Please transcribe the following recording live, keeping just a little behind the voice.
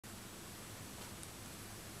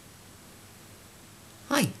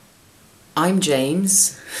I'm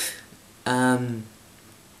James. I'll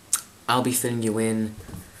be filling you in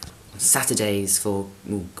on Saturdays for,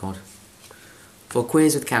 for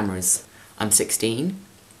Queers with Cameras. I'm 16,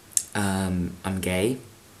 I'm gay,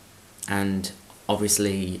 and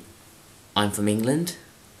obviously I'm from England.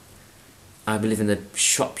 I live in the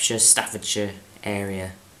Shropshire, Staffordshire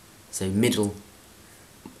area, so middle.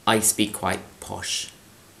 I speak quite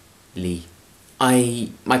poshly.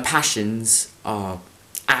 My passions are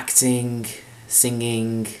acting,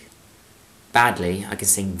 singing, badly. I can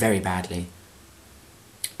sing very badly.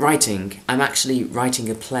 Writing. I'm actually writing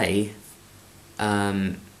a play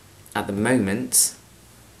at the moment.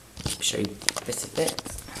 I'll show you this a bit.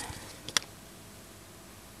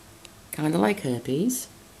 Kinda like herpes.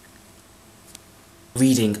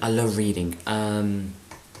 Reading. I love reading. I've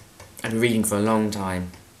been reading for a long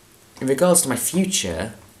time. In regards to my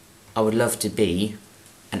future, I would love to be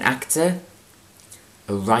an actor,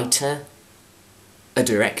 a writer, a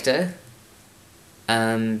director,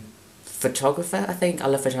 photographer, I think. I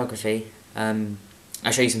love photography. I'll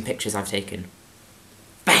show you some pictures I've taken.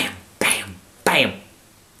 Bam, bam, bam,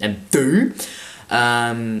 and boom.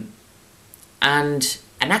 And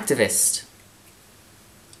an activist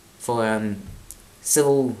for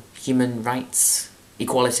civil human rights,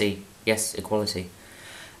 equality. Yes, equality.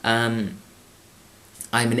 I'm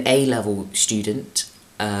an A-level student.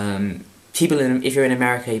 If you're in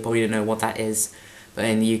America, you probably don't know what that is, but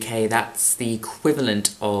in the UK, that's the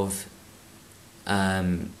equivalent of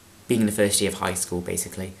being in the first year of high school,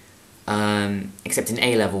 basically. Except in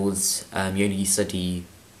A-levels, you only study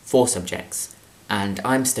 4 subjects, and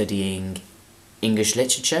I'm studying English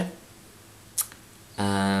literature,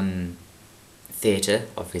 theatre,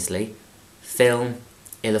 obviously, film,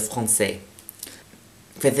 et le français.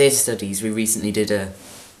 For theatre studies, we recently did a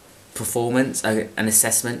performance, an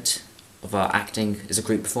assessment of our acting as a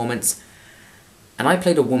group performance, and I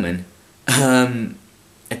played a woman, a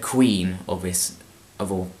queen,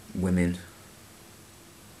 of all women.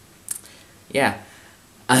 Yeah,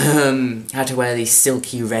 had to wear these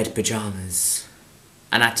silky red pyjamas,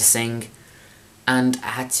 and I had to sing, and I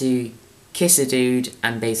had to kiss a dude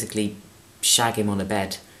and basically shag him on a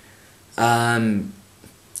bed.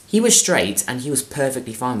 He was straight, and he was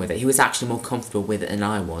perfectly fine with it. He was actually more comfortable with it than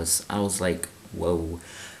I was. I was like, whoa.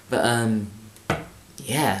 But,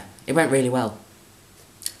 yeah, it went really well.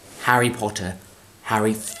 Harry Potter.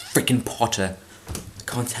 Harry frickin' Potter. I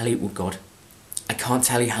can't tell you, oh god. I can't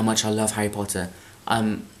tell you how much I love Harry Potter.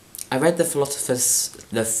 I read the Philosopher's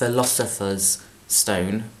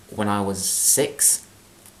Stone when I was 6.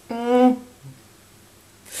 And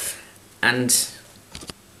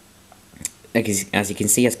as you can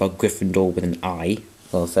see, I spelled Gryffindor with an I,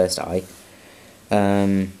 well, first I.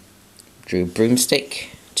 Drew Broomstick,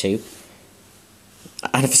 too.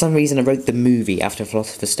 And for some reason I wrote the movie after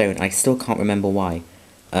Philosopher's Stone. I still can't remember why.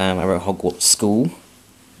 I wrote Hogwarts School.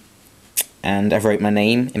 And I wrote my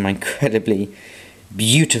name in my incredibly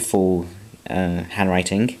beautiful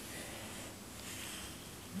handwriting.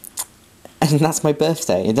 And that's my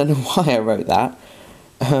birthday. I don't know why I wrote that.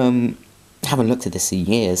 I haven't looked at this in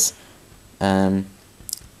years.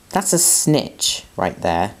 That's a snitch right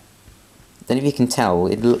there. I don't know if you can tell,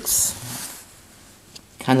 it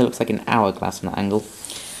kind of looks like an hourglass from that angle.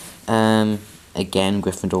 Again,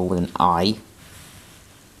 Gryffindor with an I.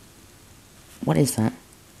 What is that?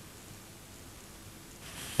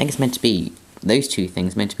 I think it's meant to be, those two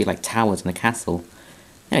things meant to be like towers in a castle.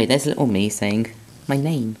 Anyway, there's little me saying my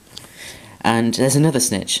name. And there's another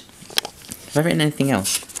snitch. Have I written anything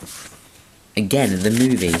else? Again, the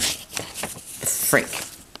movie. The frick.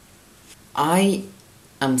 I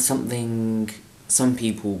am something some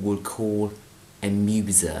people would call a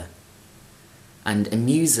muser. And a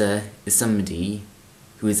muser is somebody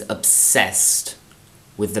who is obsessed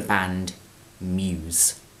with the band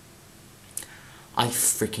Muse. I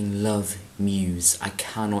freaking love Muse. I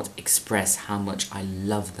cannot express how much I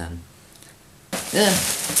love them.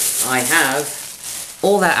 I have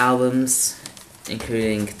all their albums,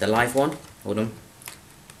 including the live one. Hold on.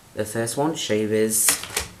 The first one, Shavers.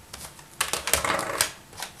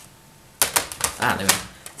 There we go.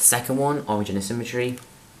 Second one, Origin of Symmetry.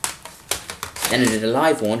 Then I did a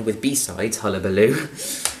live one with B-sides, Hullabaloo.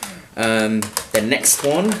 The next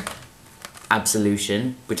one,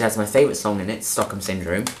 Absolution, which has my favourite song in it, Stockholm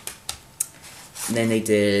Syndrome. And then they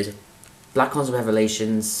did Black Holes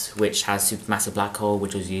Revelations, which has Supermassive Black Hole,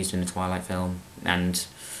 which was used in the Twilight film, and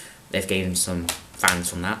they've gained some fans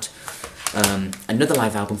from that. Another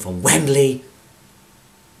live album from Wembley.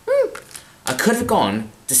 I could have gone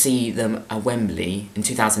to see them at Wembley in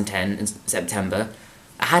 2010, in September.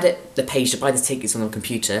 I had the page to buy the tickets on the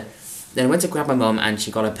computer, Then I went to grab my mum and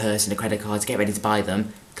she got her purse and a credit card to get ready to buy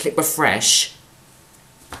them. Click refresh.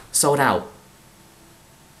 Sold out.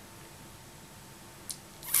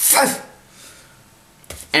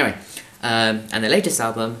 Anyway, and the latest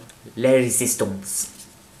album, Les Resistance.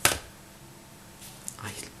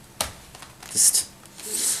 I just...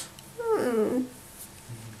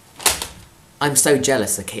 I'm so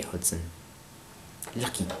jealous of Kate Hudson.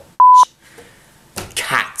 Lucky bitch.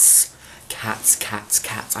 Cats. Cats, cats,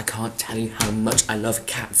 cats. I can't tell you how much I love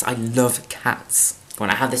cats. I love cats. When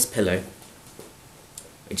I have this pillow,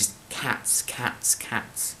 it just cats, cats,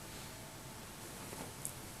 cats.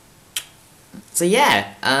 So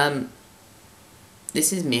yeah,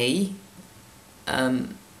 this is me.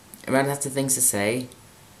 Around out of things to say.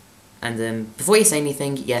 And before you say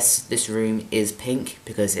anything, yes, this room is pink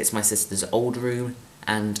because it's my sister's old room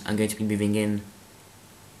and I'm going to be moving in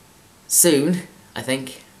soon, I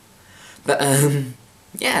think. But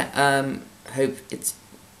yeah, hope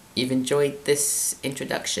you've enjoyed this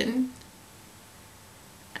introduction.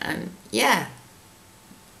 And yeah.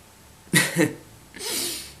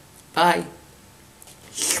 Bye.